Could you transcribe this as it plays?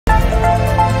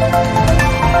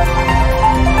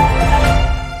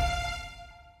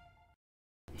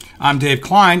I'm Dave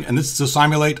Klein, and this is the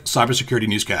Cymulate Cybersecurity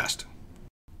Newscast.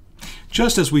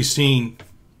 Just as we've seen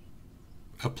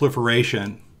a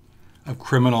proliferation of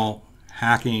criminal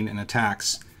hacking and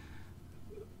attacks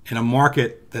in a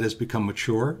market that has become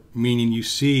mature, meaning you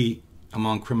see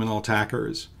among criminal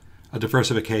attackers a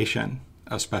diversification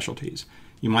of specialties.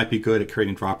 You might be good at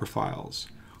creating dropper files,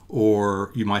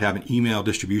 or you might have an email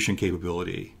distribution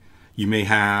capability. You may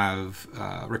have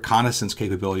reconnaissance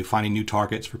capability, finding new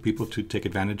targets for people to take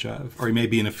advantage of, or you may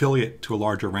be an affiliate to a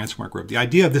larger ransomware group. The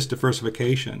idea of this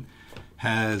diversification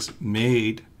has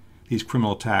made these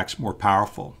criminal attacks more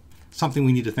powerful, something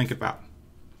we need to think about.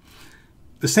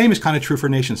 The same is kind of true for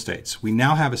nation states. We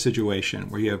now have a situation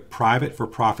where you have private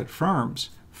for-profit firms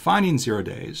finding 0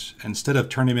 days. Instead of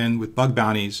turning them in with bug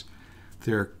bounties,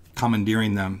 they're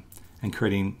commandeering them and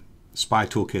creating spy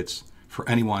toolkits for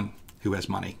anyone who has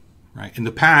money. Right? In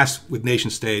the past, with nation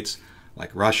states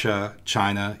like Russia,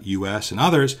 China, US, and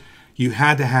others, you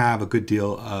had to have a good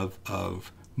deal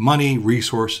of money,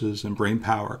 resources, and brain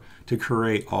power to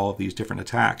create all of these different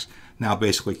attacks. Now,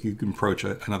 basically, you can approach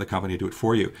another company to do it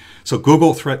for you. So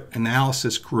Google Threat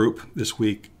Analysis Group this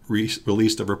week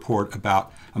released a report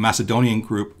about a Macedonian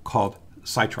group called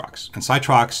Cytrox. And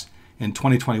Cytrox, in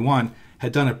 2021,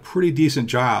 had done a pretty decent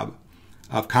job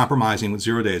of compromising with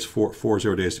 0 days, four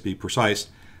 0 days to be precise,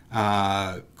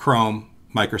 Chrome,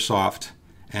 Microsoft,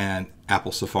 and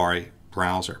Apple Safari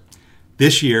browser.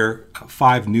 This year,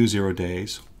 5 new 0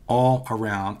 days, all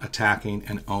around attacking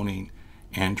and owning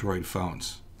Android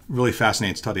phones. Really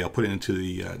fascinating study. I'll put it into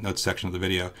the notes section of the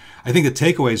video. I think the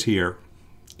takeaways here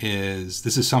is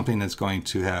this is something that's going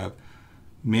to have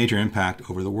major impact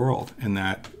over the world, in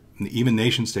that even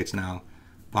nation states now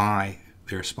buy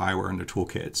their spyware and their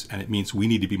toolkits, and it means we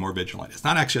need to be more vigilant. It's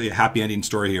not actually a happy ending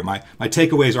story here. My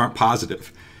takeaways aren't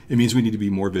positive. It means we need to be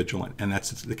more vigilant, and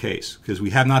that's the case, because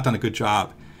we have not done a good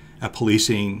job at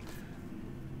policing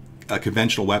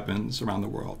conventional weapons around the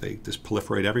world. They just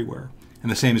proliferate everywhere.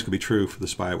 And the same is going to be true for the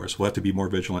spyware, so we'll have to be more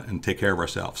vigilant and take care of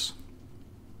ourselves.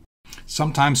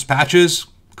 Sometimes patches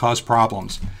cause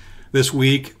problems. This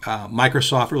week,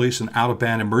 Microsoft released an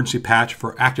out-of-band emergency patch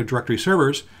for Active Directory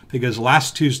servers because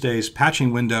last Tuesday's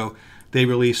patching window, they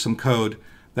released some code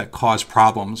that caused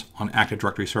problems on Active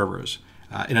Directory servers.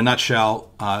 In a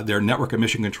nutshell, their network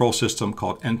emission control system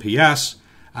called NPS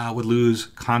would lose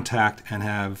contact and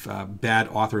have bad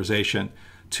authorization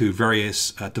to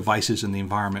various devices in the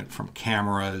environment, from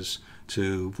cameras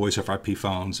to voice over IP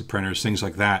phones, to printers, things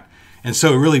like that. And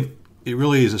so it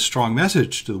really is a strong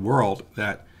message to the world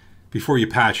that before you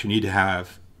patch, you need to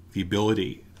have the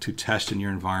ability to test in your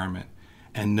environment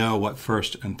and know what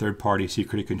first and third party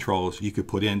security controls you could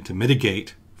put in to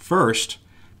mitigate first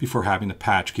before having the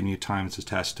patch, giving you time to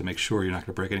test to make sure you're not going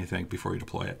to break anything before you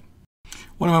deploy it.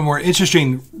 One of my more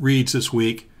interesting reads this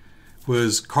week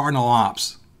was Cardinal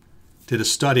Ops did a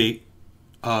study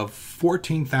of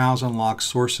 14,000 log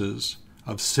sources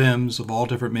of SIMs of all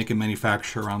different make and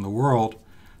manufacture around the world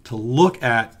to look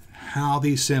at how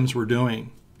these SIMs were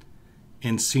doing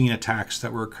in seeing attacks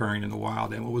that were occurring in the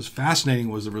wild. And what was fascinating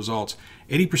was the results.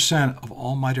 80% of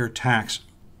all MITRE attacks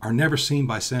are never seen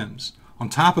by SIMs. On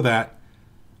top of that,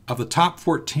 of the top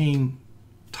 14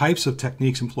 types of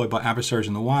techniques employed by adversaries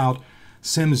in the wild,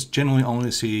 SIMs generally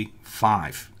only see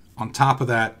 5. On top of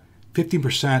that,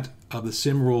 15% of the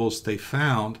SIM rules they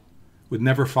found would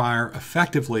never fire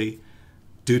effectively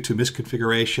due to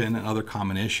misconfiguration and other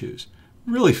common issues.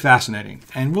 Really fascinating,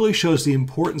 and really shows the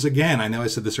importance, again, I know I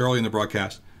said this earlier in the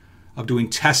broadcast, of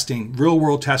doing testing,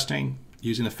 real-world testing,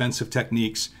 using offensive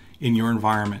techniques in your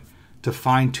environment to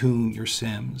fine-tune your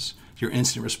SIMs, your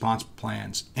incident response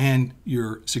plans, and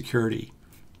your security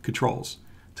controls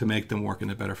to make them work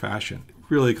in a better fashion.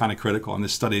 Really kind of critical, and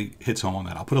this study hits home on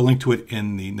that. I'll put a link to it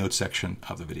in the notes section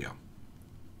of the video.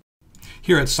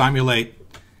 Here at Cymulate,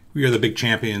 we are the big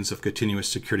champions of continuous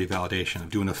security validation, of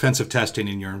doing offensive testing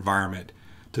in your environment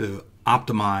to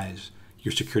optimize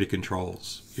your security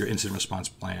controls, your incident response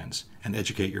plans, and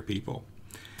educate your people.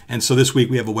 And so this week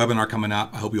we have a webinar coming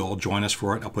up. I hope you all join us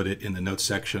for it. I'll put it in the notes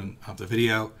section of the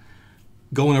video,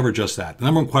 going over just that. The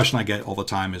number one question I get all the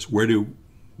time is, where do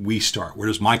we start? Where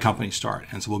does my company start?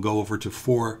 And so we'll go over to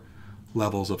 4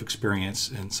 levels of experience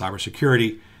in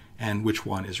cybersecurity and which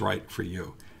one is right for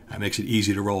you. It makes it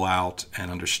easy to roll out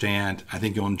and understand. I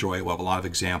think you'll enjoy it. We'll have a lot of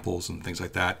examples and things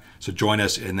like that. So join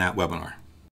us in that webinar.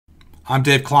 I'm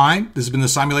Dave Klein. This has been the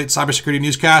Cymulate Cybersecurity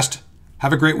Newscast.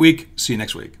 Have a great week. See you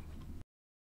next week.